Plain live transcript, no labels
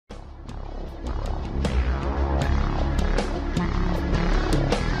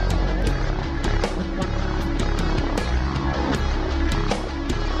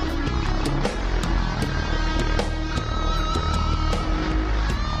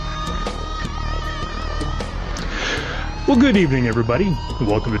Well, good evening, everybody.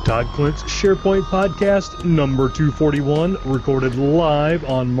 Welcome to Todd Klindt's SharePoint podcast number 241, recorded live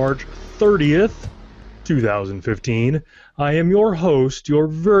on March 30th, 2015. I am your host, your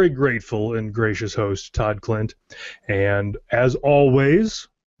very grateful and gracious host, Todd Klindt. And as always,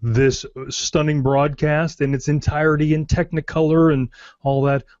 this stunning broadcast in its entirety in Technicolor and all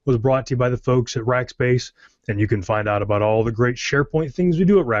that was brought to you by the folks at Rackspace. And you can find out about all the great SharePoint things we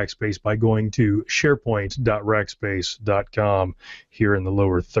do at Rackspace by going to sharepoint.rackspace.com here in the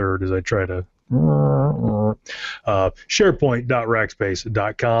lower third as I try to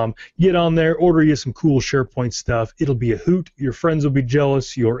sharepoint.rackspace.com. Get on there, order you some cool SharePoint stuff. It'll be a hoot. Your friends will be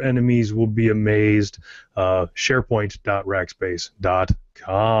jealous. Your enemies will be amazed.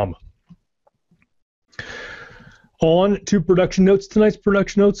 Sharepoint.rackspace.com. On to production notes. Tonight's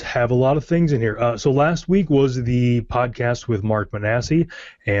production notes have a lot of things in here. So last week was the podcast with Mark Manasseh,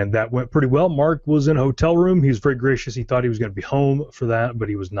 and that went pretty well. Mark was in a hotel room. He was very gracious. He thought he was going to be home for that, but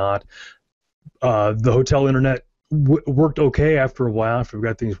he was not. The hotel internet worked okay after a while, after we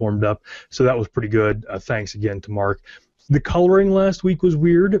got things warmed up, so that was pretty good. Thanks again to Mark. The coloring last week was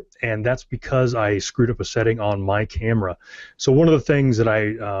weird, and that's because I screwed up a setting on my camera. So one of the things that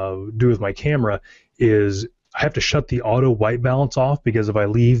I do with my camera is I have to shut the auto white balance off, because if I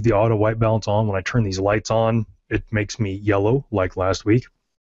leave the auto white balance on when I turn these lights on, it makes me yellow like last week.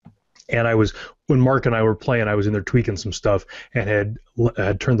 And when Mark and I were playing, I was in there tweaking some stuff and had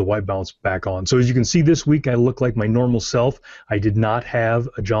turned the white balance back on. So as you can see this week, I look like my normal self. I did not have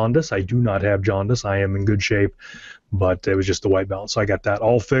a jaundice. I do not have jaundice. I am in good shape, but it was just the white balance. So I got that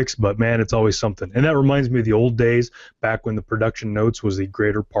all fixed, but man, it's always something. And that reminds me of the old days, back when the production notes was the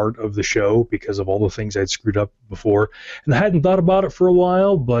greater part of the show because of all the things I'd screwed up before. And I hadn't thought about it for a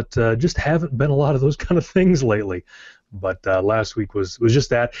while, but just haven't been a lot of those kind of things lately. But last week was just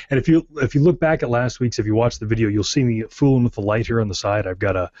that. And if you look back at last week's, if you watch the video, you'll see me fooling with the light here on the side. I've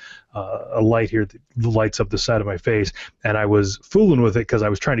got a light here that lights up the side of my face, and I was fooling with it because I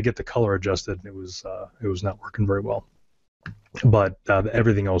was trying to get the color adjusted, and it was not working very well. But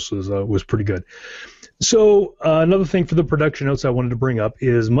everything else was pretty good. So another thing for the production notes I wanted to bring up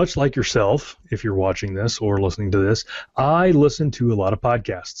is, much like yourself, if you're watching this or listening to this, I listen to a lot of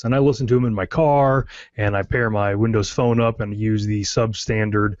podcasts, and I listen to them in my car, and I pair my Windows Phone up and use the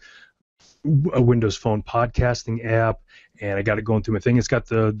substandard Windows Phone podcasting app, and I got it going through my thing. It's got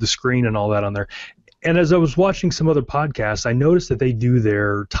the screen and all that on there. And as I was watching some other podcasts, I noticed that they do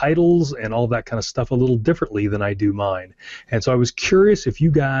their titles and all that kind of stuff a little differently than I do mine. And so I was curious if you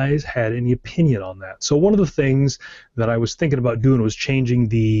guys had any opinion on that. So one of the things that I was thinking about doing was changing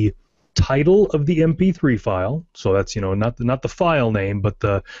the title of the MP3 file. So that's, not the file name, but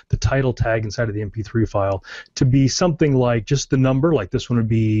the title tag inside of the MP3 file to be something like just the number. Like this one would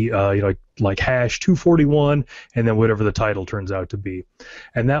be like hash 241, and then whatever the title turns out to be.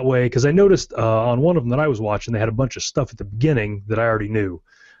 And that way, because I noticed on one of them that I was watching, they had a bunch of stuff at the beginning that I already knew.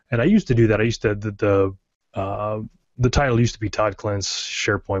 And I used to do that. I used to the title used to be Todd Klindt's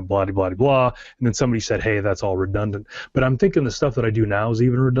SharePoint blah blah blah blah, and then somebody said, hey, that's all redundant. But I'm thinking the stuff that I do now is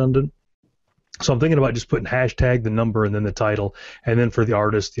even redundant. So I'm thinking about just putting hashtag, the number, and then the title, and then for the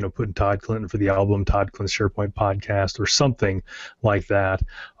artist, putting Todd Klindt, and for the album, Todd Klindt's SharePoint podcast, or something like that.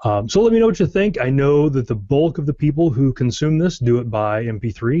 So let me know what you think. I know that the bulk of the people who consume this do it by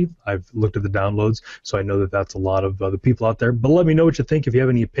MP3. I've looked at the downloads, so I know that that's a lot of the people out there. But let me know what you think. If you have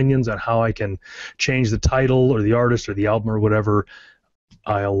any opinions on how I can change the title or the artist or the album or whatever,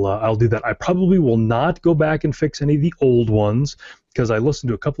 I'll do that. I probably will not go back and fix any of the old ones, because I listened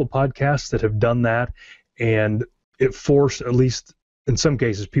to a couple of podcasts that have done that, and it forced, at least in some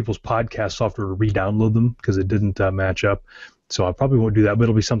cases, people's podcast software to re-download them because it didn't match up. So I probably won't do that, but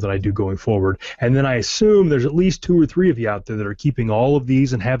it'll be something I do going forward. And then I assume there's at least 2 or 3 of you out there that are keeping all of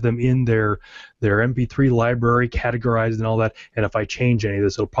these and have them in their MP3 library, categorized and all that. And if I change any of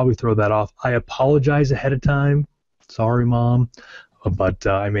this, it'll probably throw that off. I apologize ahead of time. Sorry, Mom. But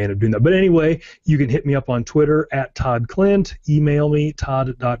I may end up doing that. But anyway, you can hit me up on Twitter at Todd Klindt, email me,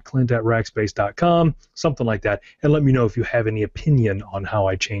 todd.klindt@rackspace.com, something like that, and let me know if you have any opinion on how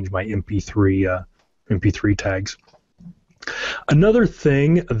I change my MP3 tags. Another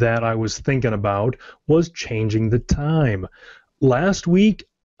thing that I was thinking about was changing the time. Last week,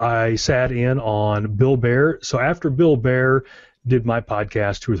 I sat in on Bill Bear. So after Bill Bear did my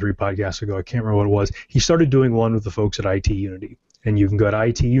podcast 2 or 3 podcasts ago, I can't remember what it was, he started doing one with the folks at IT Unity. And you can go to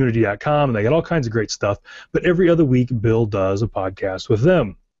itunity.com, and they got all kinds of great stuff. But every other week, Bill does a podcast with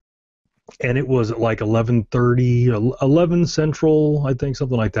them. And it was at like 11:30, 11 Central, I think,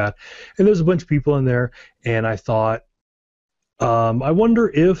 something like that. And there's a bunch of people in there, and I thought, I wonder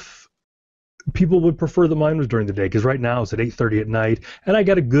if people would prefer that mine was during the day, because right now it's at 8:30 at night, and I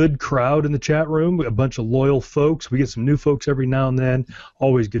got a good crowd in the chat room, a bunch of loyal folks. We get some new folks every now and then.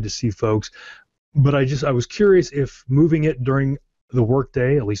 Always good to see folks. But I was curious if moving it during the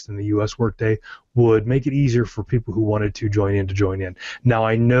workday, at least in the U.S. workday, would make it easier for people who wanted to join in. Now,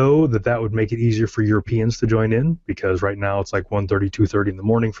 I know that would make it easier for Europeans to join in, because right now it's like 1:30, 2:30 in the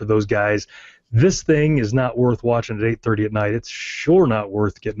morning for those guys. This thing is not worth watching at 8:30 at night. It's sure not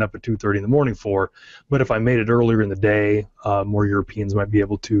worth getting up at 2:30 in the morning for. But if I made it earlier in the day, more Europeans might be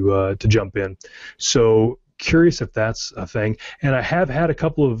able to jump in. So curious if that's a thing. And I have had a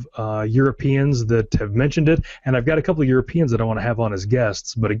couple of Europeans that have mentioned it, and I've got a couple of Europeans that I want to have on as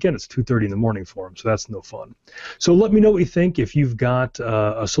guests, but again, it's 2:30 in the morning for them, so that's no fun. So let me know what you think, if you've got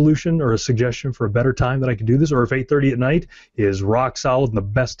a solution or a suggestion for a better time that I can do this, or if 8:30 at night is rock solid and the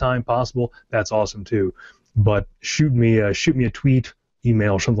best time possible, that's awesome too. But shoot me a tweet,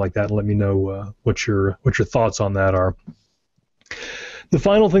 email, something like that, and let me know what your thoughts on that are. The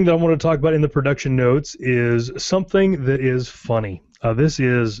final thing that I want to talk about in the production notes is something that is funny. This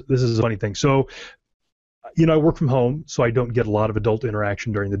is a funny thing. So, I work from home, so I don't get a lot of adult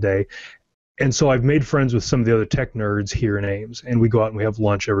interaction during the day. And so I've made friends with some of the other tech nerds here in Ames, and we go out and we have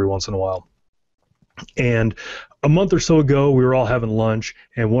lunch every once in a while. And a month or so ago, we were all having lunch,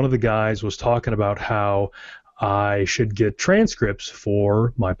 and one of the guys was talking about how I should get transcripts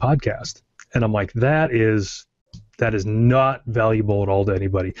for my podcast. And I'm like, that is not valuable at all to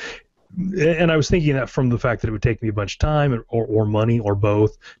anybody. And I was thinking that from the fact that it would take me a bunch of time or money or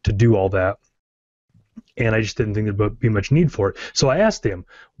both to do all that. And I just didn't think there'd be much need for it. So I asked him,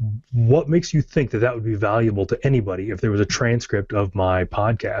 what makes you think that would be valuable to anybody if there was a transcript of my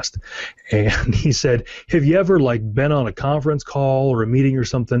podcast? And he said, have you ever been on a conference call or a meeting or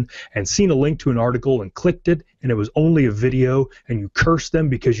something and seen a link to an article and clicked it and it was only a video and you cursed them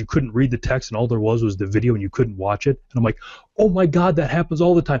because you couldn't read the text and all there was the video and you couldn't watch it? And I'm like, oh my God, that happens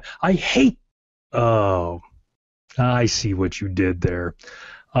all the time. Oh, I see what you did there.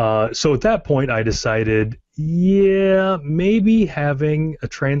 So at that point, I decided, yeah, maybe having a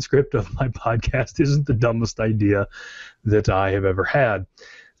transcript of my podcast isn't the dumbest idea that I have ever had.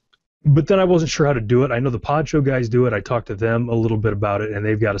 But then I wasn't sure how to do it. I know the Pod Show guys do it. I talked to them a little bit about it, and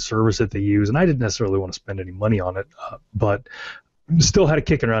they've got a service that they use, and I didn't necessarily want to spend any money on it, but still had it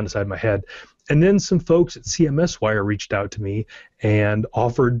kicking around inside my head. And then some folks at CMSwire reached out to me and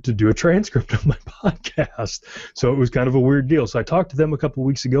offered to do a transcript of my podcast. So it was kind of a weird deal. So I talked to them a couple of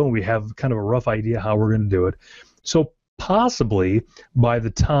weeks ago, and we have kind of a rough idea how we're going to do it. So possibly by the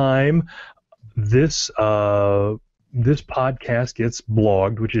time this podcast gets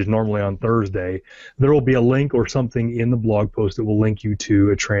blogged, which is normally on Thursday, there will be a link or something in the blog post that will link you to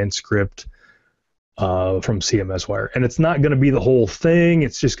a transcript from CMSwire. And it's not going to be the whole thing.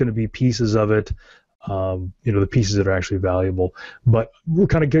 It's just going to be pieces of it, the pieces that are actually valuable. But we're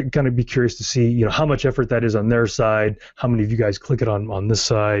kind of be curious to see, how much effort that is on their side, how many of you guys click it on this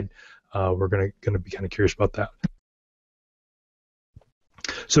side. We're going to be kind of curious about that.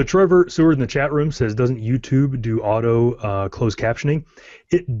 So Trevor Seward in the chat room says, doesn't YouTube do auto closed captioning?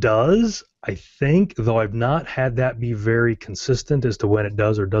 It does, I think, though I've not had that be very consistent as to when it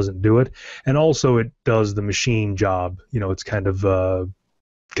does or doesn't do it. And also it does the machine job. It's kind of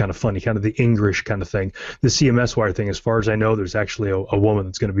funny, kind of the English kind of thing. The CMSwire thing, as far as I know, there's actually a woman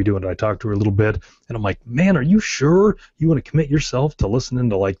that's going to be doing it. I talked to her a little bit, and I'm like, man, are you sure you want to commit yourself to listening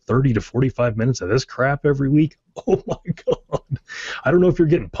to 30 to 45 minutes of this crap every week? Oh my God. I don't know if you're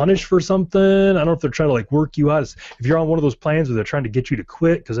getting punished for something. I don't know if they're trying to work you out. If you're on one of those plans where they're trying to get you to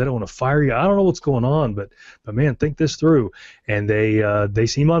quit because they don't want to fire you. I don't know what's going on, but man, think this through. And they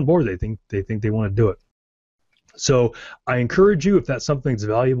seem on board. They think they want to do it. So I encourage you, if that's something that's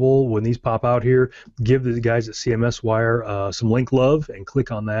valuable when these pop out here, give the guys at CMSwire some link love and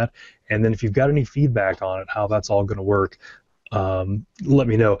click on that. And then if you've got any feedback on it, how that's all going to work, let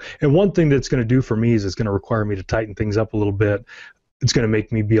me know. And one thing that's going to do for me is it's going to require me to tighten things up a little bit. It's going to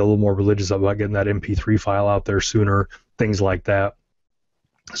make me be a little more religious about getting that MP3 file out there sooner, things like that,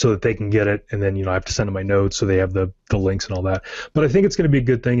 so that they can get it. And then, I have to send them my notes so they have the links and all that. But I think it's going to be a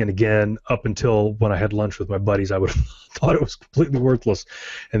good thing. And again, up until when I had lunch with my buddies, I would have thought it was completely worthless.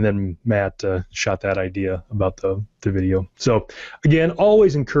 And then Matt shot that idea about the video. So again,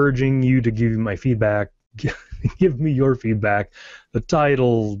 always encouraging you to give me my feedback. Give me your feedback, the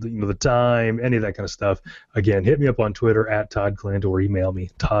title, the time, any of that kind of stuff. Again, hit me up on Twitter at Todd Klindt or email me,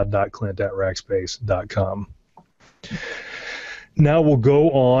 todd.klindt@rackspace.com. Now we'll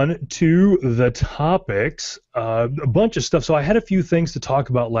go on to the topics. A bunch of stuff. So I had a few things to talk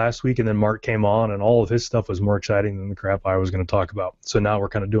about last week, and then Mark came on, and all of his stuff was more exciting than the crap I was going to talk about. So now we're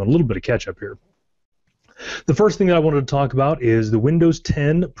kind of doing a little bit of catch up here. The first thing that I wanted to talk about is the Windows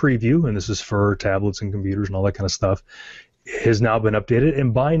 10 preview, and this is for tablets and computers and all that kind of stuff, has now been updated,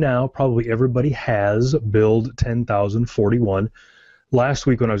 and by now probably everybody has build 10,041. Last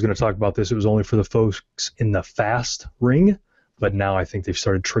week when I was going to talk about this, it was only for the folks in the fast ring, but now I think they've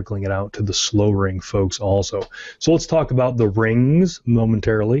started trickling it out to the slow ring folks also. So let's talk about the rings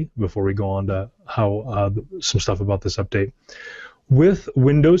momentarily before we go on to how some stuff about this update. With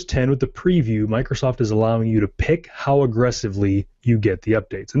Windows 10, with the preview, Microsoft is allowing you to pick how aggressively you get the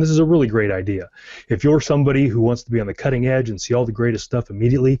updates. And this is a really great idea. If you're somebody who wants to be on the cutting edge and see all the greatest stuff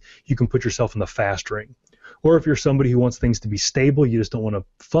immediately, you can put yourself in the fast ring. Or if you're somebody who wants things to be stable, you just don't want to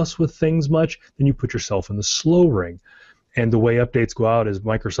fuss with things much, then you put yourself in the slow ring. And the way updates go out is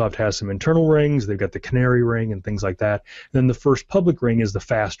Microsoft has some internal rings. They've got the canary ring and things like that. And then the first public ring is the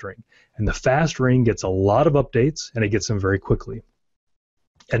fast ring. And the fast ring gets a lot of updates, and it gets them very quickly.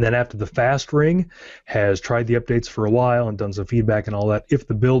 And then after the fast ring has tried the updates for a while and done some feedback and all that, if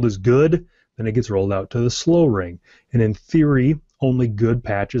the build is good, then it gets rolled out to the slow ring. And in theory, only good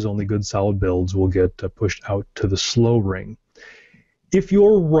patches, only good solid builds will get pushed out to the slow ring. If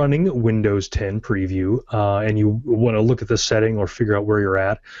you're running Windows 10 preview and you want to look at the setting or figure out where you're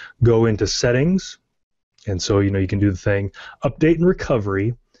at, go into settings. And so, you can do the thing, update and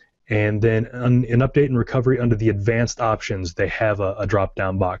recovery. And then in update and recovery, under the advanced options, they have a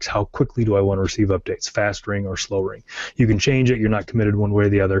drop-down box. How quickly do I want to receive updates, fast ring or slow ring? You can change it. You're not committed one way or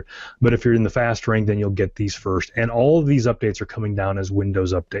the other. But if you're in the fast ring, then you'll get these first. And all of these updates are coming down as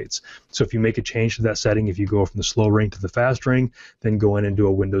Windows updates. So if you make a change to that setting, if you go from the slow ring to the fast ring, then go in and do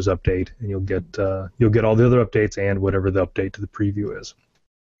a Windows update, and you'll get all the other updates and whatever the update to the preview is.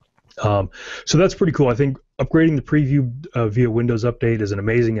 So that's pretty cool. I think upgrading the preview via Windows Update is an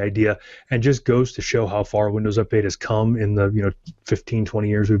amazing idea, and just goes to show how far Windows Update has come in the 15, 20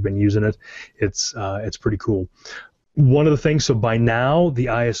 years we've been using it. It's pretty cool. One of the things, so by now the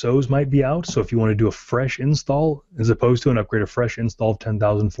ISOs might be out, so if you want to do a fresh install as opposed to an upgrade, a fresh install of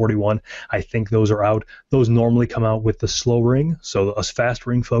 10,041, I think those are out. Those normally come out with the slow ring, so us fast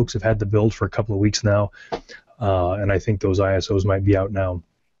ring folks have had the build for a couple of weeks now, and I think those ISOs might be out now.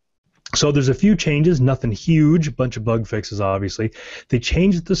 So there's a few changes, nothing huge, a bunch of bug fixes, obviously. They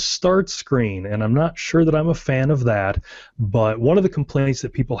changed the start screen, and I'm not sure that I'm a fan of that, but one of the complaints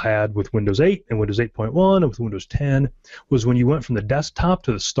that people had with Windows 8 and Windows 8.1 and with Windows 10 was when you went from the desktop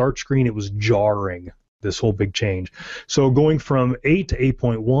to the start screen, it was jarring, this whole big change. So going from 8 to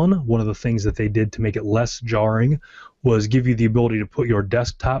 8.1, one of the things that they did to make it less jarring was give you the ability to put your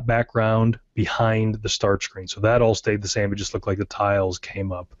desktop background behind the start screen. So that all stayed the same. It just looked like the tiles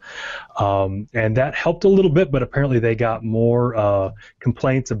came up. And that helped a little bit, but apparently they got more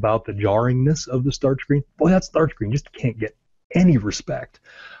complaints about the jarringness of the start screen. Boy, that start screen just can't get any respect.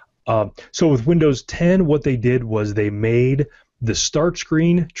 So with Windows 10, what they did was they made the start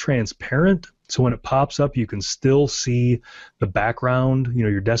screen transparent. So when it pops up, you can still see the background,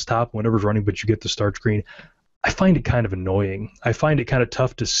 your desktop, whatever's running, but you get the start screen. I find it kind of annoying. I find it kind of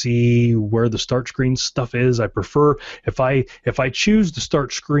tough to see where the start screen stuff is. I prefer, if I choose the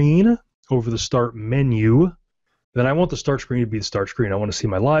start screen over the start menu, then I want the start screen to be the start screen. I want to see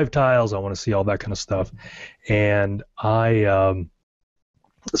my live tiles. I want to see all that kind of stuff. And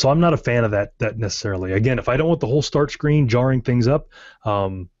so I'm not a fan of that necessarily. Again, if I don't want the whole start screen jarring things up,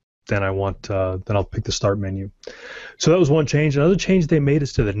 then I'll pick the start menu. So that was one change. Another change they made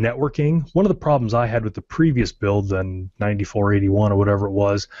is to the networking. One of the problems I had with the previous build, the 9481 or whatever it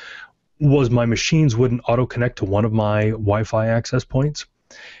was my machines wouldn't auto-connect to one of my Wi-Fi access points.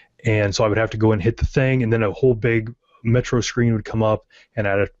 And so I would have to go and hit the thing, and then a whole big metro screen would come up, and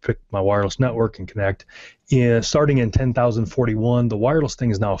I'd have to pick my wireless network and connect. Starting in 10,041, the wireless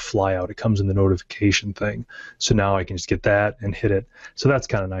thing is now a flyout. It comes in the notification thing. So now I can just get that and hit it. So that's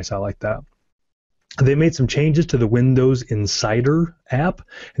kind of nice. I like that. They made some changes to the Windows Insider app,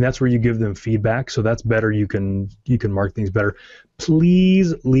 and that's where you give them feedback. So that's better. You can mark things better.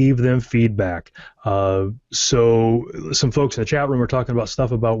 Please leave them feedback. So some folks in the chat room are talking about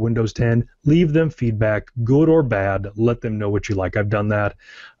stuff about Windows 10. Leave them feedback, good or bad. Let them know what you like. I've done that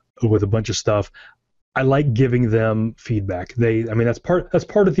with a bunch of stuff. I like giving them feedback. That's part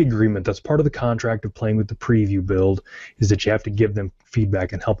of the agreement. That's part of the contract of playing with the preview build, is that you have to give them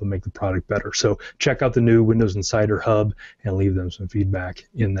feedback and help them make the product better. So check out the new Windows Insider Hub and leave them some feedback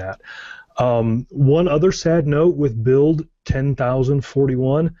in that. One other sad note with build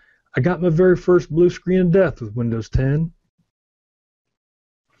 10,041, I got my very first blue screen of death with Windows 10.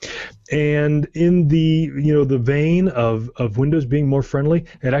 And in the the vein of Windows being more friendly,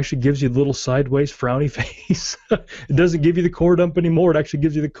 it actually gives you the little sideways frowny face. It doesn't give you the core dump anymore. It actually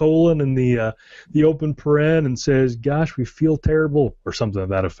gives you the colon and the open paren and says, "Gosh, we feel terrible," or something to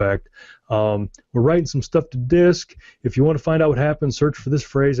that effect. We're writing some stuff to disk. If you want to find out what happened, search for this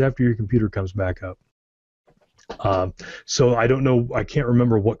phrase after your computer comes back up. So I don't know. I can't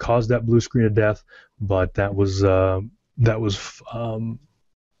remember what caused that blue screen of death, but that was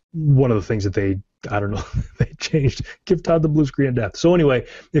one of the things that they changed. Give Todd the blue screen of death. So anyway,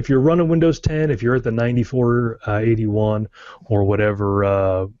 if you're running Windows 10, if you're at the 9481 or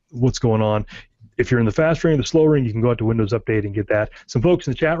whatever, what's going on, if you're in the fast ring or the slow ring, you can go out to Windows Update and get that. Some folks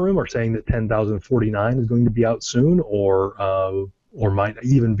in the chat room are saying that 10,049 is going to be out soon, or might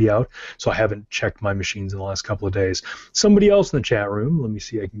even be out. So I haven't checked my machines in the last couple of days. Somebody else in the chat room, let me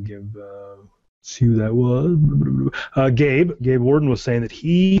see, I can give... see who that was. Gabe Warden was saying that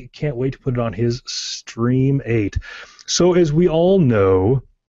he can't wait to put it on his Stream 8. So as we all know,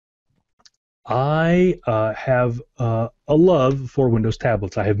 I have a love for Windows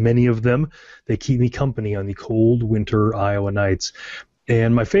tablets. I have many of them. They keep me company on the cold winter Iowa nights.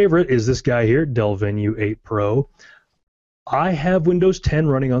 And my favorite is this guy here, Dell Venue 8 Pro. I have Windows 10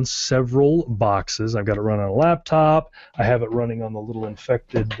 running on several boxes. I've got it running on a laptop. I have it running on the little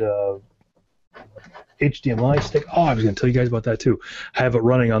infected HDMI stick. Oh, I was going to tell you guys about that too. I have it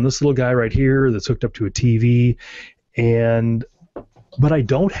running on this little guy right here that's hooked up to a TV, but I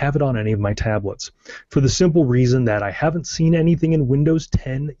don't have it on any of my tablets for the simple reason that I haven't seen anything in Windows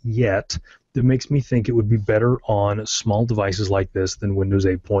 10 yet that makes me think it would be better on small devices like this than Windows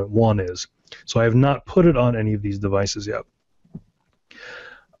 8.1 is. So I have not put it on any of these devices yet.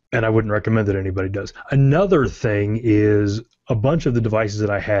 And I wouldn't recommend that anybody does. Another thing is a bunch of the devices that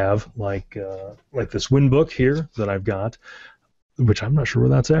I have, like this WinBook here that I've got, which I'm not sure where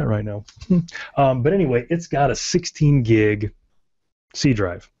that's at right now. But anyway, it's got a 16 gig C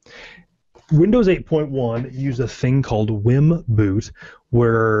drive. Windows 8.1 used a thing called WimBoot,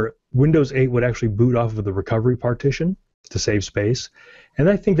 where Windows 8 would actually boot off of the recovery partition to save space. And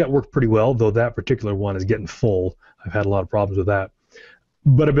I think that worked pretty well, though that particular one is getting full. I've had a lot of problems with that.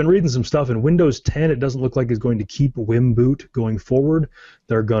 But I've been reading some stuff in Windows 10. It doesn't look like it's going to keep WimBoot going forward.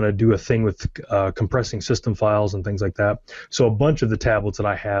 They're going to do a thing with compressing system files and things like that. So a bunch of the tablets that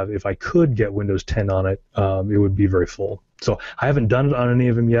I have, if I could get Windows 10 on it, it would be very full. So I haven't done it on any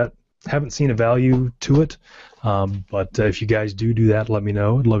of them yet. Haven't seen a value to it. But if you guys do that, let me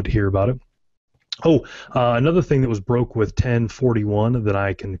know. I'd love to hear about it. Oh, another thing that was broke with 1041 that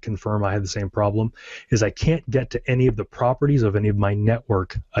I can confirm I had the same problem is I can't get to any of the properties of any of my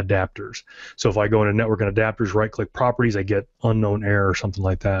network adapters. So if I go into network and adapters, right-click properties, I get unknown error or something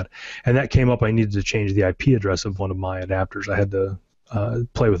like that. And that came up. I needed to change the IP address of one of my adapters. I had to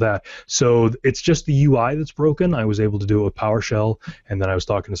play with that. So it's just the UI that's broken. I was able to do it with PowerShell, and then I was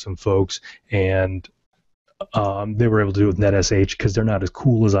talking to some folks, and they were able to do it with NetSH because they're not as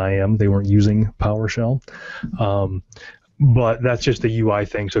cool as I am. They weren't using PowerShell. But that's just a UI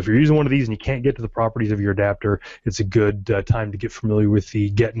thing. So if you're using one of these and you can't get to the properties of your adapter, it's a good time to get familiar with the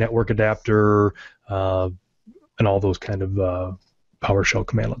get network adapter and all those kind of PowerShell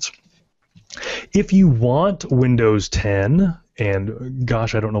commandlets. If you want Windows 10, and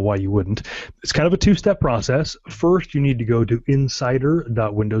gosh, I don't know why you wouldn't, it's kind of a two-step process. First, you need to go to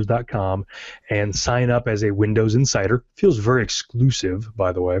insider.windows.com and sign up as a Windows Insider. Feels very exclusive,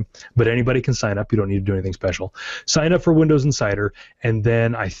 by the way, but anybody can sign up. You don't need to do anything special. Sign up for Windows Insider, and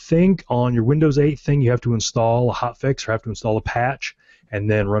then I think on your Windows 8 thing, you have to install a hotfix or have to install a patch, and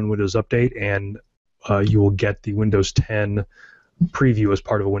then run Windows Update, and you will get the Windows 10 preview as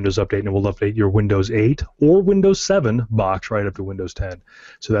part of a Windows Update, and it will update your Windows 8 or Windows 7 box right up to Windows 10.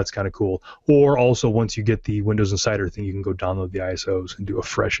 So that's kind of cool. Or also, once you get the Windows Insider thing, you can go download the ISOs and do a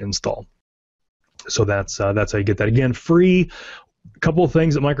fresh install. So that's how you get that. Again, free. A couple of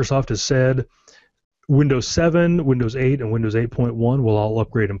things that Microsoft has said. Windows 7, Windows 8, and Windows 8.1 will all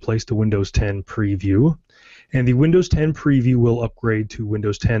upgrade in place to Windows 10 Preview. And the Windows 10 Preview will upgrade to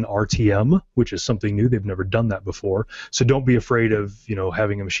Windows 10 RTM, which is something new. They've never done that before. So don't be afraid of,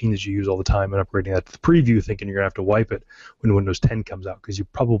 having a machine that you use all the time and upgrading that to the Preview, thinking you're going to have to wipe it when Windows 10 comes out, because you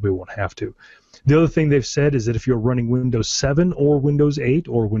probably won't have to. The other thing they've said is that if you're running Windows 7 or Windows 8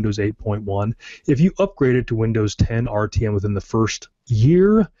 or Windows 8.1, if you upgrade it to Windows 10 RTM within the first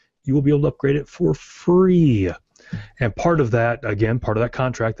year, you will be able to upgrade it for free. And part of that, again, part of that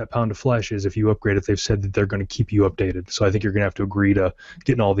contract, that pound of flesh, is if you upgrade it, they've said that they're going to keep you updated. So I think you're going to have to agree to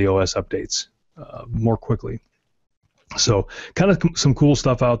getting all the OS updates more quickly. So kind of some cool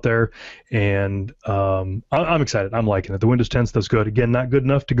stuff out there, and I'm excited. I'm liking it. The Windows 10 stuff's good. Again, not good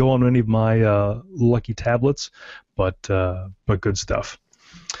enough to go on any of my lucky tablets, but good stuff.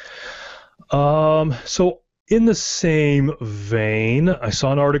 So in the same vein, I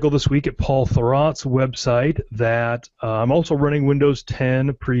saw an article this week at Paul Thurrott's website that I'm also running Windows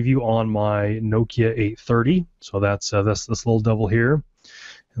 10 preview on my Nokia 830. So that's this little devil here.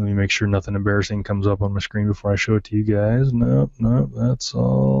 Let me make sure nothing embarrassing comes up on my screen before I show it to you guys. No, that's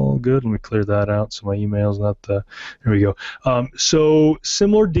all good. Let me clear that out so my email's not the... There we go. So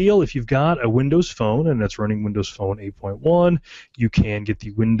similar deal, if you've got a Windows phone and it's running Windows Phone 8.1, you can get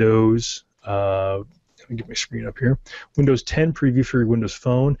the Windows... let me get my screen up here. Windows 10 preview for your Windows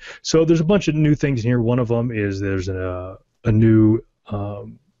Phone. So there's a bunch of new things in here. One of them is there's a new...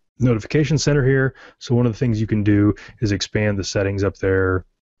 notification center here. So one of the things you can do is expand the settings up there,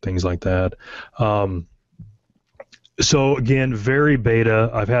 things like that. So again, very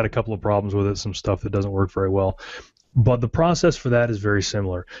beta. I've had a couple of problems with it, some stuff that doesn't work very well. But the process for that is very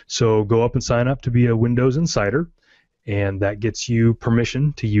similar. So go up and sign up to be a Windows Insider, and that gets you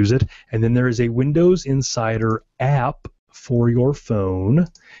permission to use it. And then there is a Windows Insider app for your phone,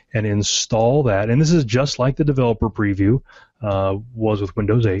 and install that. And this is just like the developer preview was with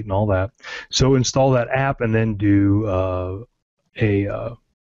Windows 8 and all that. So install that app and then do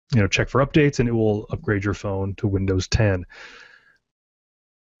check for updates, and it will upgrade your phone to Windows 10.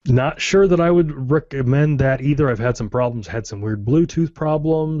 Not sure that I would recommend that either. I've had some problems, had some weird Bluetooth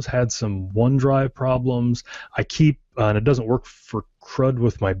problems, had some OneDrive problems. I keep, and it doesn't work for crud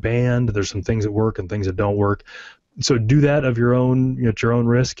with my band. There's some things that work and things that don't work. So do that of your own, at your own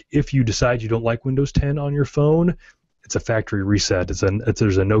risk. If you decide you don't like Windows 10 on your phone, it's a factory reset. There's a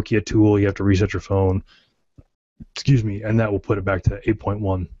Nokia tool. You have to reset your phone. Excuse me, and that will put it back to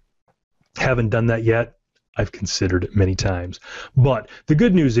 8.1. Haven't done that yet. I've considered it many times. But the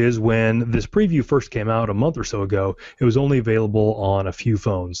good news is when this preview first came out a month or so ago, it was only available on a few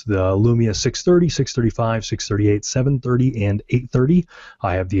phones. The Lumia 630, 635, 638, 730, and 830.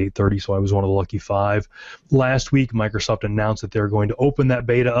 I have the 830, so I was one of the lucky 5. Last week, Microsoft announced that they're going to open that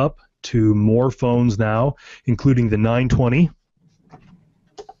beta up to more phones now, including the 920.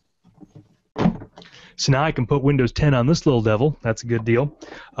 So now I can put Windows 10 on this little devil. That's a good deal.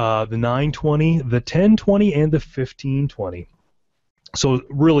 The 920, the 1020, and the 1520. So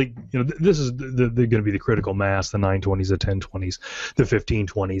really, this is they're going to be the critical mass, the 920s, the 1020s, the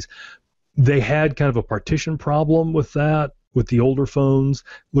 1520s. They had kind of a partition problem with that, with the older phones.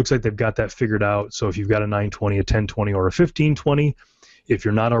 Looks like they've got that figured out. So if you've got a 920, a 1020, or a 1520, if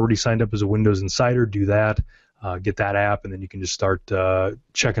you're not already signed up as a Windows Insider, do that. Get that app, and then you can just start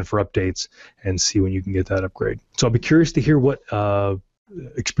checking for updates and see when you can get that upgrade. So I'll be curious to hear what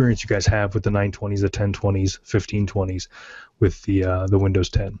experience you guys have with the 920s, the 1020s, 1520s with the Windows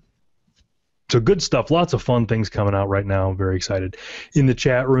 10. So good stuff. Lots of fun things coming out right now. I'm very excited. In the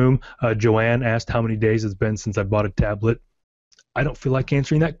chat room, Joanne asked how many days it's been since I bought a tablet. I don't feel like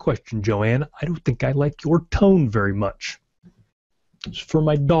answering that question, Joanne. I don't think I like your tone very much. It's for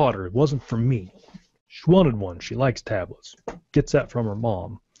my daughter. It wasn't for me. She wanted one. She likes tablets. Gets that from her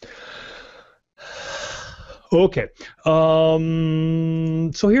mom. Okay.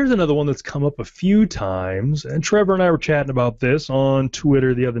 So here's another one that's come up a few times, and Trevor and I were chatting about this on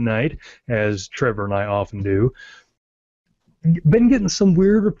Twitter the other night, as Trevor and I often do. Been getting some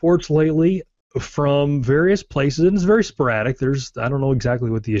weird reports lately from various places, and it's very sporadic. I don't know exactly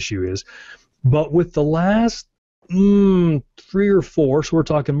what the issue is, but with the last 3 or 4, so we're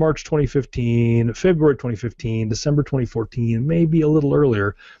talking March 2015, February 2015, December 2014, maybe a little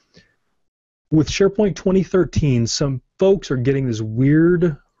earlier. With SharePoint 2013, some folks are getting this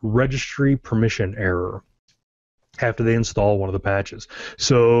weird registry permission error after they install one of the patches.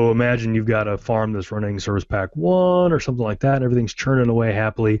 So imagine you've got a farm that's running Service Pack 1 or something like that, and everything's churning away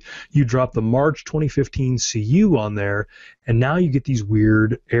happily. You drop the March 2015 CU on there, and now you get these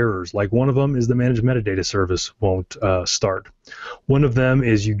weird errors. Like one of them is the Manage Metadata service won't start. One of them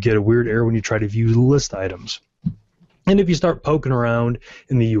is you get a weird error when you try to view list items. And if you start poking around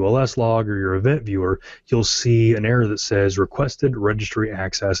in the ULS log or your event viewer, you'll see an error that says requested registry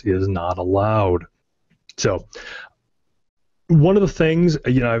access is not allowed. So one of the things,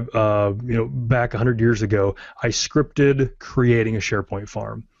 back 100 years ago, I scripted creating a SharePoint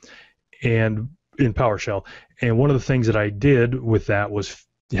farm and in PowerShell. And one of the things that I did with that was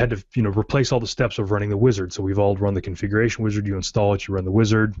you had to, replace all the steps of running the wizard. So we've all run the configuration wizard. You install it, you run the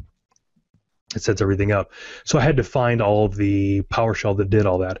wizard. It sets everything up. So I had to find all of the PowerShell that did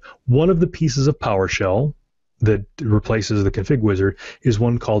all that. One of the pieces of PowerShell that replaces the config wizard is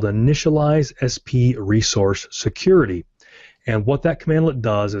one called initialize SP resource security. And what that commandlet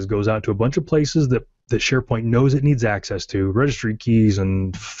does is goes out to a bunch of places that SharePoint knows it needs access to, registry keys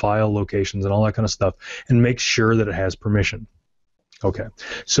and file locations and all that kind of stuff, and makes sure that it has permission. Okay,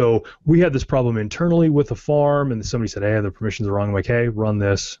 so we had this problem internally with a farm, and somebody said, hey, the permissions are wrong. I'm like, hey, run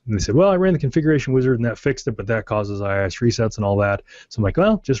this. And they said, well, I ran the configuration wizard and that fixed it, but that causes IIS resets and all that. So I'm like,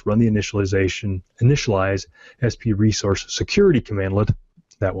 well, just run the initialize SP resource security commandlet.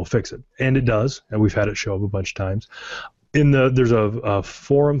 That will fix it. And it does, and we've had it show up a bunch of times. There's a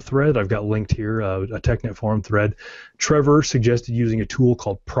forum thread I've got linked here, a TechNet forum thread. Trevor suggested using a tool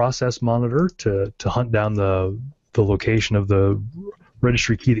called Process Monitor to hunt down the location of the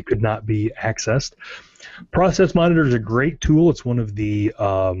registry key that could not be accessed. Process Monitor is a great tool. It's one of the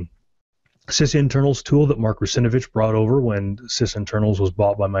sysinternals tool that Mark Rusinovich brought over when sysinternals was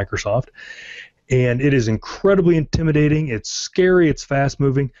bought by Microsoft. And it is incredibly intimidating. It's scary. It's fast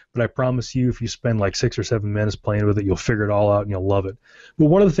moving. But I promise you, if you spend like 6 or 7 minutes playing with it, you'll figure it all out and you'll love it. But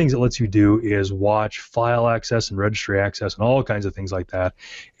one of the things it lets you do is watch file access and registry access and all kinds of things like that.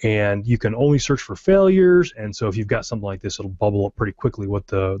 And you can only search for failures. And so if you've got something like this, it'll bubble up pretty quickly what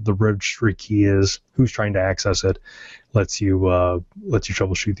the registry key is, who's trying to access it. Lets you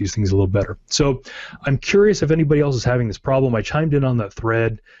troubleshoot these things a little better. So I'm curious if anybody else is having this problem. I chimed in on that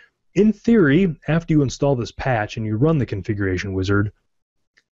thread. In theory, after you install this patch and you run the configuration wizard,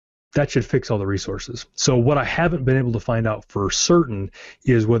 that should fix all the resources. So what I haven't been able to find out for certain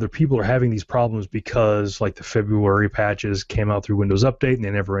is whether people are having these problems because like the February patches came out through Windows Update and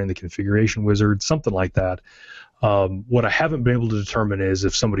they never ran the configuration wizard, something like that. What I haven't been able to determine is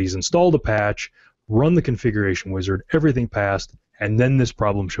if somebody's installed a patch, run the configuration wizard, everything passed, and then this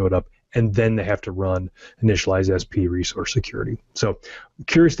problem showed up, and then they have to run initialize SP resource security. So I'm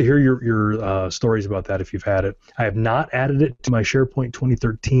curious to hear your stories about that if you've had it. I have not added it to my SharePoint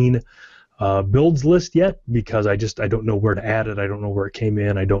 2013 builds list yet because I don't know where to add it. I don't know where it came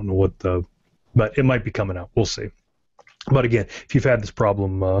in. I don't know but it might be coming out. We'll see. But again, if you've had this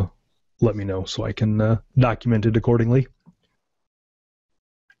problem, let me know so I can document it accordingly.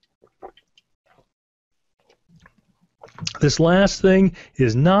 This last thing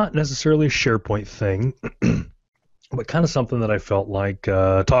is not necessarily a SharePoint thing, but kind of something that I felt like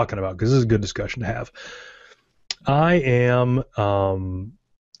talking about because this is a good discussion to have. I am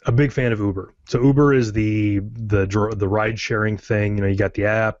a big fan of Uber. So Uber is the ride-sharing thing. You know, you got the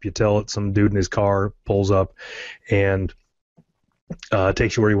app, you tell it, some dude in his car pulls up and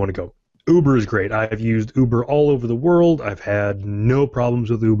takes you where you want to go. Uber is great. I've used Uber all over the world. I've had no problems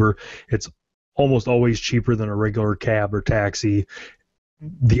with Uber. It's almost always cheaper than a regular cab or taxi.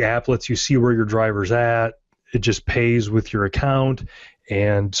 The app lets you see where your driver's at. It just pays with your account,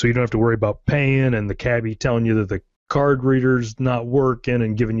 and so you don't have to worry about paying and the cabbie telling you that the card reader's not working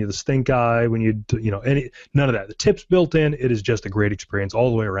and giving you the stink eye when none of that. The tip's built in. It is just a great experience all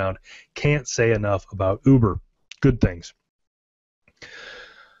the way around. Can't say enough about Uber. Good things.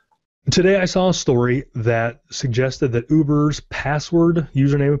 Today I saw a story that suggested that Uber's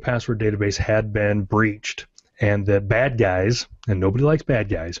username and password database had been breached, and that bad guys, and nobody likes bad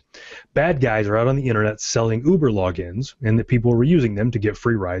guys are out on the internet selling Uber logins, and that people were using them to get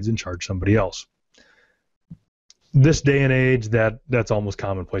free rides and charge somebody else. This day and age, that's almost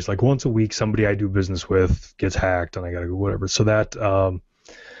commonplace. Like once a week, somebody I do business with gets hacked, and I gotta go whatever. So that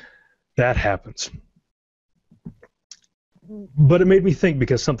happens. But it made me think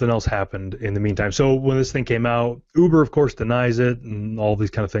because something else happened in the meantime. So when this thing came out, Uber, of course, denies it and all these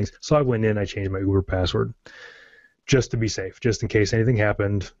kind of things. So I went in, I changed my Uber password just to be safe, just in case anything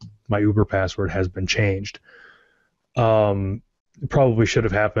happened. My Uber password has been changed. It probably should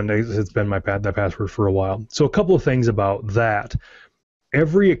have happened. It's been that password for a while. So a couple of things about that.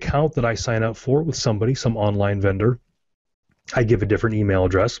 Every account that I sign up for with somebody, some online vendor, I give a different email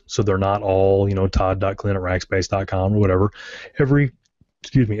address, so they're not all, todd.klindt@rackspace.com or whatever. Every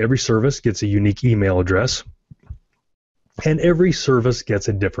service gets a unique email address, and every service gets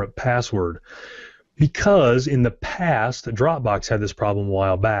a different password. Because in the past, Dropbox had this problem a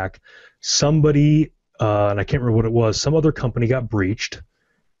while back. Somebody, and I can't remember what it was, some other company got breached,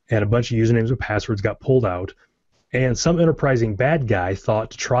 and a bunch of usernames and passwords got pulled out, and some enterprising bad guy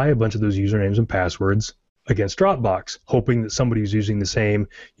thought to try a bunch of those usernames and passwords against Dropbox, hoping that somebody was using the same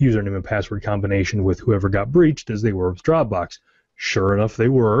username and password combination with whoever got breached as they were with Dropbox. Sure enough, they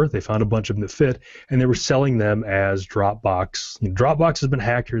were. They found a bunch of them that fit, and they were selling them as Dropbox. Dropbox has been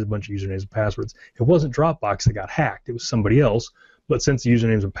hacked. Here's a bunch of usernames and passwords. It wasn't Dropbox that got hacked. It was somebody else. But since the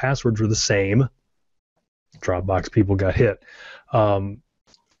usernames and passwords were the same, Dropbox people got hit.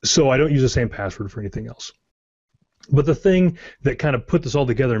 So I don't use the same password for anything else. But the thing that kind of put this all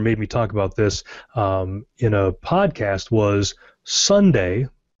together and made me talk about this in a podcast was Sunday.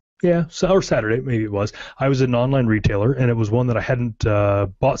 Yeah, or Saturday, maybe it was. I was at an online retailer, and it was one that I hadn't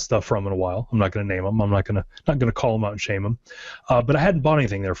bought stuff from in a while. I'm not going to name them. I'm not going to call them out and shame them. But I hadn't bought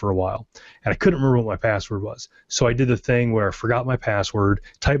anything there for a while, and I couldn't remember what my password was. So I did the thing where I forgot my password,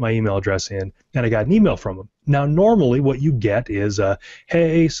 typed my email address in, and I got an email from them. Now, normally what you get is,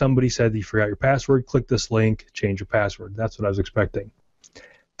 hey, somebody said that you forgot your password. Click this link, change your password. That's what I was expecting.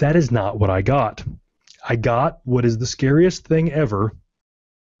 That is not what I got. I got what is the scariest thing ever.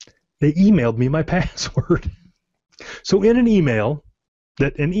 They emailed me my password. So in an email,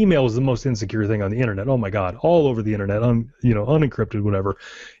 an email is the most insecure thing on the internet. Oh my God, all over the internet, unencrypted, whatever,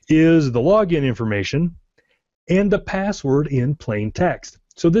 is the login information and the password in plain text.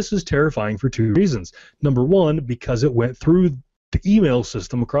 So this is terrifying for two reasons. Number one, because it went through the email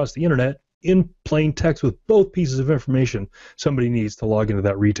system across the internet in plain text with both pieces of information somebody needs to log into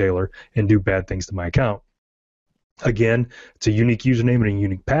that retailer and do bad things to my account. Again, it's a unique username and a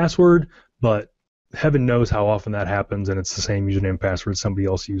unique password, but heaven knows how often that happens, and it's the same username and password somebody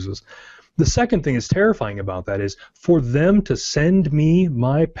else uses. The second thing that's terrifying about that is for them to send me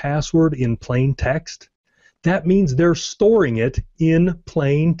my password in plain text, that means they're storing it in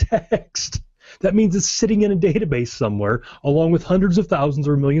plain text. That means it's sitting in a database somewhere, along with hundreds of thousands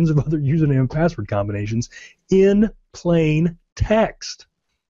or millions of other username and password combinations in plain text.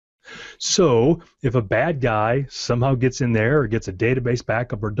 So if a bad guy somehow gets in there or gets a database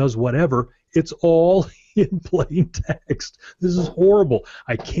backup or does whatever, it's all in plain text. This is horrible.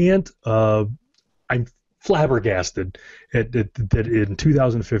 I can't, I'm flabbergasted that in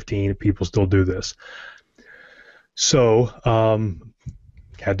 2015 people still do this. So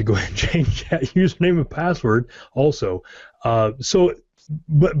had to go ahead and change that username and password also. But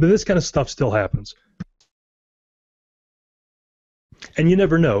this kind of stuff still happens. And you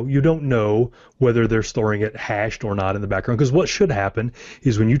never know. You don't know whether they're storing it hashed or not in the background. Because what should happen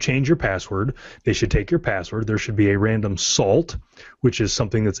is when you change your password, they should take your password. There should be a random salt, which is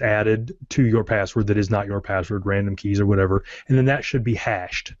something that's added to your password that is not your password, random keys or whatever. And then that should be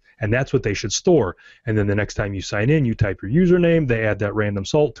hashed. And that's what they should store. And then the next time you sign in, you type your username. They add that random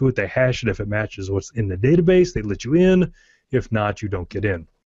salt to it. They hash it. If it matches what's in the database, they let you in. If not, you don't get in.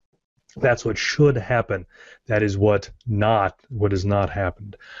 That's what should happen. That is what has not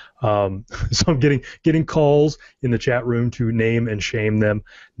happened. So I'm getting calls in the chat room to name and shame them.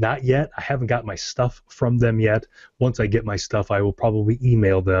 Not yet. I haven't got my stuff from them yet. Once I get my stuff, I will probably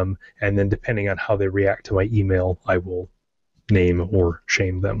email them, and then depending on how they react to my email, I will name or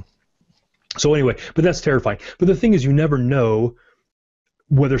shame them. So anyway, but that's terrifying. But the thing is, you never know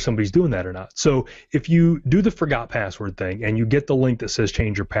whether somebody's doing that or not. So if you do the forgot password thing and you get the link that says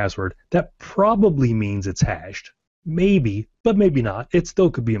change your password, that probably means it's hashed. Maybe, but maybe not. It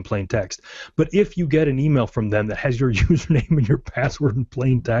still could be in plain text. But if you get an email from them that has your username and your password in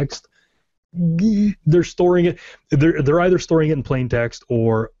plain text, they're storing it. They're either storing it in plain text,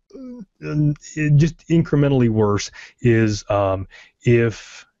 or just incrementally worse is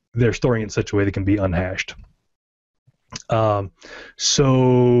if they're storing it in such a way that can be unhashed.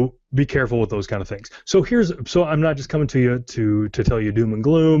 So be careful with those kind of things. So I'm not just coming to you to tell you doom and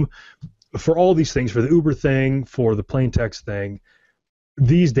gloom. For all these things, for the Uber thing, for the plain text thing,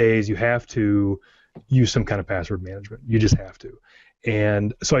 these days you have to use some kind of password management. You just have to.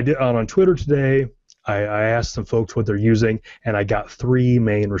 And so I did on Twitter today. I asked some folks what they're using, and I got 3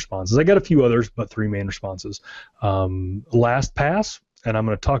 main responses. I got a few others, but 3 main responses. LastPass. And I'm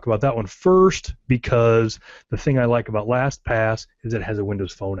going to talk about that one first because the thing I like about LastPass is it has a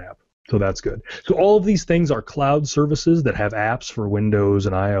Windows Phone app. So that's good. So all of these things are cloud services that have apps for Windows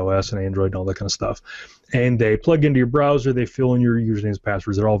and iOS and Android and all that kind of stuff. And they plug into your browser. They fill in your usernames,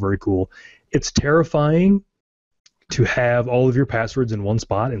 passwords. They're all very cool. It's terrifying to have all of your passwords in one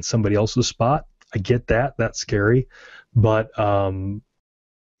spot in somebody else's spot. I get that. That's scary. But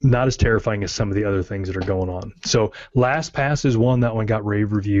not as terrifying as some of the other things that are going on. So LastPass is one. That one got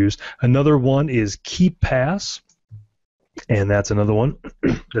rave reviews. Another one is KeepPass, and that's another one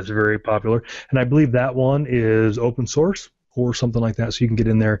that's very popular. And I believe that one is open source or something like that, so you can get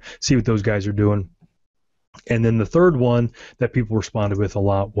in there, see what those guys are doing. And then the third one that people responded with a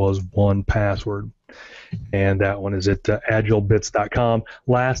lot was 1Password. And that one is at agilebits.com.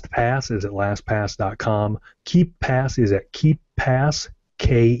 LastPass is at lastpass.com. KeepPass is at KeepPass,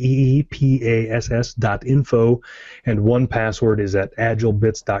 KeePass.info, and 1Password is at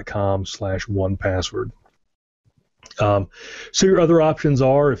agilebits.com/1Password. So your other options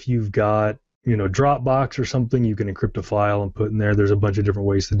are, if you've got Dropbox or something, you can encrypt a file and put in there. There's a bunch of different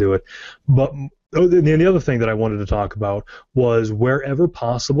ways to do it. But Oh, and the other thing that I wanted to talk about was wherever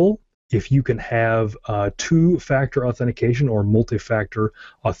possible, if you can have two-factor authentication or multi-factor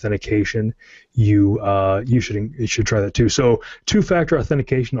authentication, you should try that too. So two-factor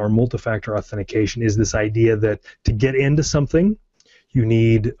authentication or multi-factor authentication is this idea that to get into something, you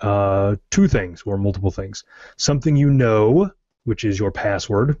need two things or multiple things. Something you know, which is your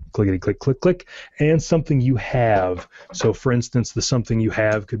password, clickety click, click, click, and something you have. So for instance, the something you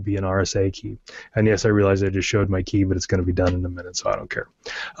have could be an RSA key. And yes, I realize I just showed my key, but it's going to be done in a minute, so I don't care.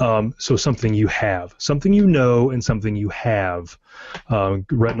 So something you have, something you know, and something you have,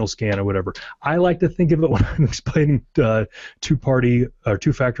 retinal scan or whatever. I like to think of it when I'm explaining two-party or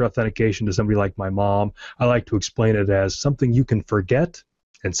two-factor authentication to somebody like my mom. I like to explain it as something you can forget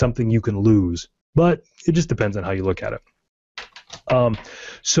and something you can lose. But it just depends on how you look at it.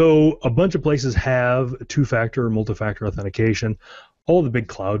 So a bunch of places have two-factor or multi-factor authentication. All the big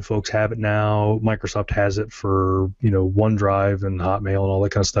cloud folks have it now. Microsoft has it for, OneDrive and Hotmail and all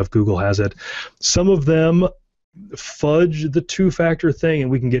that kind of stuff. Google has it. Some of them fudge the two-factor thing,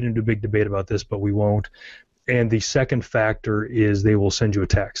 and we can get into a big debate about this, but we won't. And the second factor is they will send you a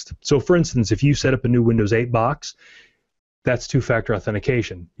text. So for instance, if you set up a new Windows 8 box, that's two-factor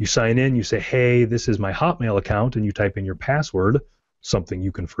authentication. You sign in, you say, hey, this is my Hotmail account, and you type in your password, something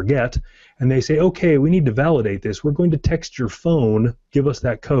you can forget, and they say, okay, we need to validate this. We're going to text your phone, give us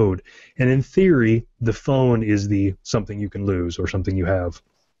that code. And in theory, the phone is the something you can lose or something you have.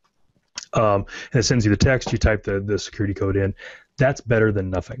 And it sends you the text, you type the security code in. That's better than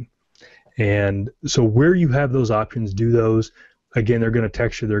nothing. And so where you have those options, do those. Again, they're going to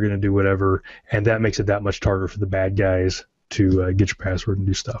text you, they're going to do whatever, and that makes it that much harder for the bad guys to get your password and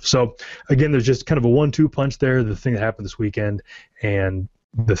do stuff. So again, there's just kind of a 1-2 punch there, the thing that happened this weekend and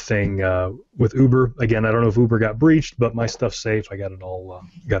the thing with Uber. Again, I don't know if Uber got breached, but my stuff's safe. I got it all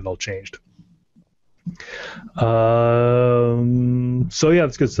changed. So yeah,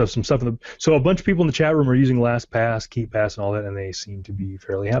 that's good stuff. Some stuff so a bunch of people in the chat room are using LastPass, KeePass, and all that, and they seem to be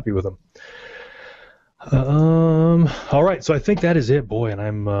fairly happy with them. All right, so I think that is it, boy, and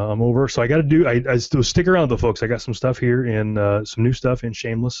I'm over. So I still stick around though, folks. I got some stuff here in some new stuff in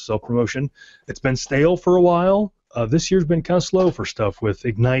Shameless self-promotion. It's been stale for a while. This year's been kind of slow for stuff with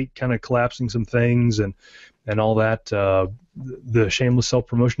Ignite kind of collapsing some things and all that. The Shameless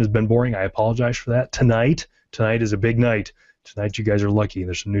self-promotion has been boring. I apologize for that. Tonight is a big night. Tonight you guys are lucky.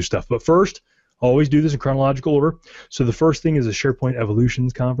 There's some new stuff. But first, always do this in chronological order. So the first thing is the SharePoint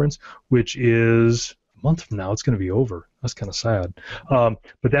Evolutions Conference, which is month from now. It's going to be over. That's kind of sad.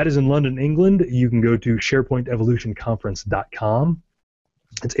 But that is in London, England. You can go to SharePointEvolutionConference.com.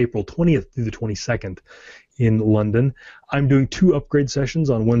 It's April 20th through the 22nd in London. I'm doing 2 upgrade sessions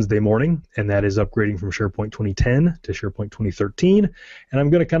on Wednesday morning, and that is upgrading from SharePoint 2010 to SharePoint 2013. And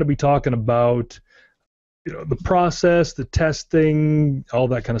I'm going to kind of be talking about the process, the testing, all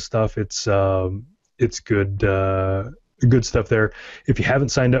that kind of stuff. It's good stuff there. If you haven't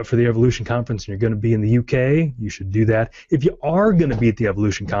signed up for the Evolution Conference and you're going to be in the UK, you should do that. If you are going to be at the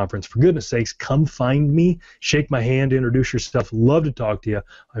Evolution Conference, for goodness sakes, come find me, shake my hand, introduce yourself. Love to talk to you.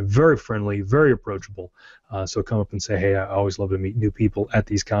 I'm very friendly, very approachable. So come up and say, hey, I always love to meet new people at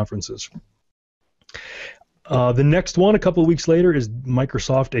these conferences. The next one, a couple of weeks later, is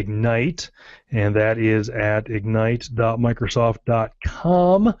Microsoft Ignite, and that is at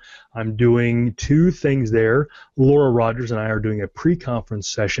ignite.microsoft.com. I'm doing 2 things there. Laura Rogers and I are doing a pre-conference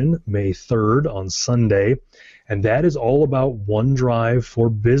session May 3rd on Sunday, and that is all about OneDrive for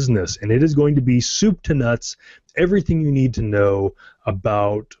Business, and it is going to be soup to nuts, everything you need to know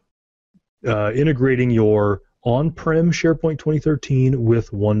about integrating your on-prem SharePoint 2013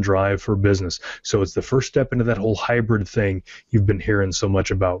 with OneDrive for Business. So it's the first step into that whole hybrid thing you've been hearing so much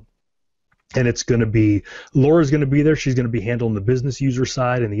about. And it's going to be, Laura's going to be there. She's going to be handling the business user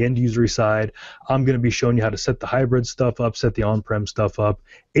side and the end user side. I'm going to be showing you how to set the hybrid stuff up, set the on-prem stuff up.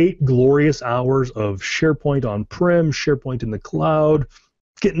 8 glorious hours of SharePoint on-prem, SharePoint in the cloud,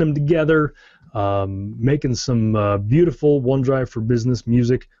 getting them together, making some beautiful OneDrive for Business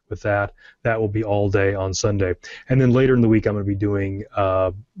music with that. That will be all day on Sunday. And then later in the week, I'm going to be doing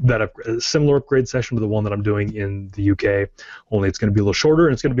a similar upgrade session to the one that I'm doing in the UK, only it's going to be a little shorter,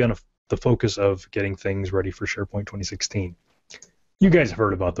 and it's going to be on the focus of getting things ready for SharePoint 2016. You guys have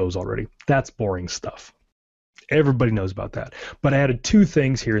heard about those already. That's boring stuff. Everybody knows about that. But I added 2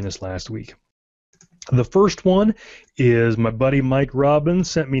 things here in this last week. The first one is my buddy Mike Robbins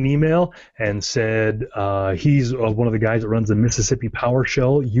sent me an email and said he's one of the guys that runs the Mississippi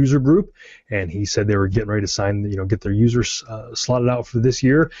PowerShell user group, and he said they were getting ready to sign, get their users slotted out for this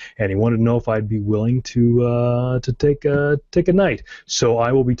year, and he wanted to know if I'd be willing to take a night. So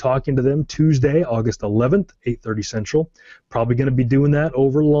I will be talking to them Tuesday, August 11th, 8:30 Central. Probably going to be doing that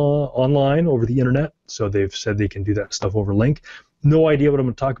over online over the internet. So they've said they can do that stuff over link. No idea what I'm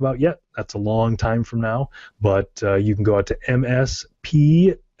going to talk about yet. That's a long time from now, but you can go out to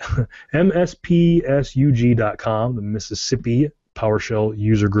mspsug.com, the Mississippi PowerShell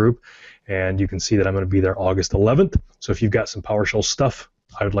user group, and you can see that I'm going to be there August 11th. So if you've got some PowerShell stuff,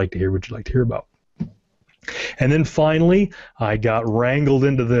 I would like to hear what you'd like to hear about. And then finally, I got wrangled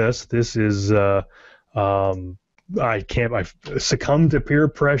into this. This is I succumbed to peer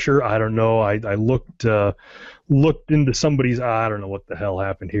pressure. I don't know. I looked into somebody's, I don't know what the hell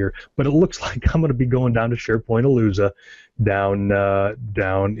happened here, but it looks like I'm going to be going down to SharePoint-A-Loozа down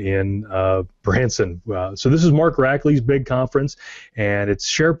in Branson. So this is Mark Rackley's big conference, and it's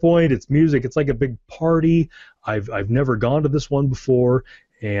SharePoint, it's music, it's like a big party. I've never gone to this one before,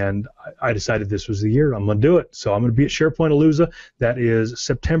 and I decided this was the year I'm going to do it. So I'm going to be at SharePoint-A-Looza. That is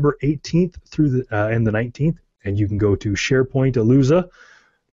September 18th through and the 19th. And you can go to SharePoint-A-Looza,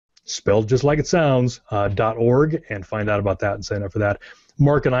 spelled just like it sounds, .org, and find out about that and sign up for that.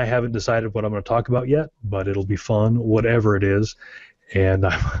 Mark and I haven't decided what I'm going to talk about yet, but it'll be fun, whatever it is. And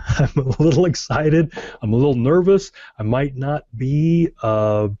I'm a little excited. I'm a little nervous. I might not be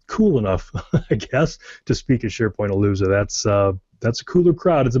cool enough, I guess, to speak at SharePoint-A-Looza. That's a cooler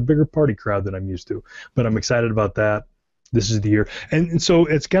crowd. It's a bigger party crowd than I'm used to. But I'm excited about that. This is the year. And so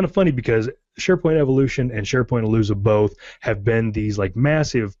it's kind of funny because SharePoint Evolution and SharePoint-A-Looza both have been these like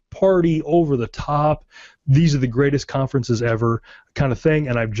massive party, over the top, these are the greatest conferences ever kind of thing,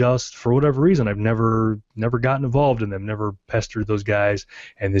 and I've just, for whatever reason, I've never gotten involved in them, never pestered those guys,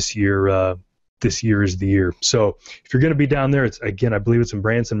 and this year is the year. So if you're going to be down there, it's, again, I believe it's in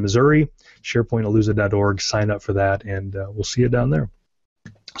Branson, Missouri, SharePoint-A-Looza.org, sign up for that, and we'll see you down there.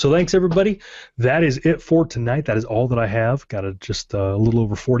 So thanks, everybody. That is it for tonight. That is all that I have. Got just a little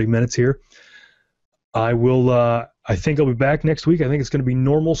over 40 minutes here. I think I'll be back next week. I think it's going to be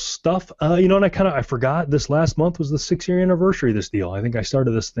normal stuff. And I forgot this last month was the 6-year anniversary of this deal. I think I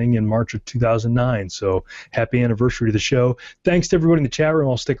started this thing in March of 2009. So happy anniversary to the show. Thanks to everybody in the chat room.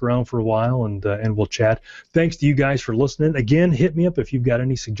 I'll stick around for a while and we'll chat. Thanks to you guys for listening. Again, hit me up if you've got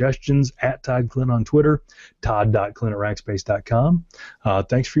any suggestions at Todd Klindt on Twitter, todd.klindt@rackspace.com.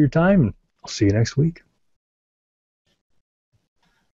 Thanks for your time, and I'll see you next week.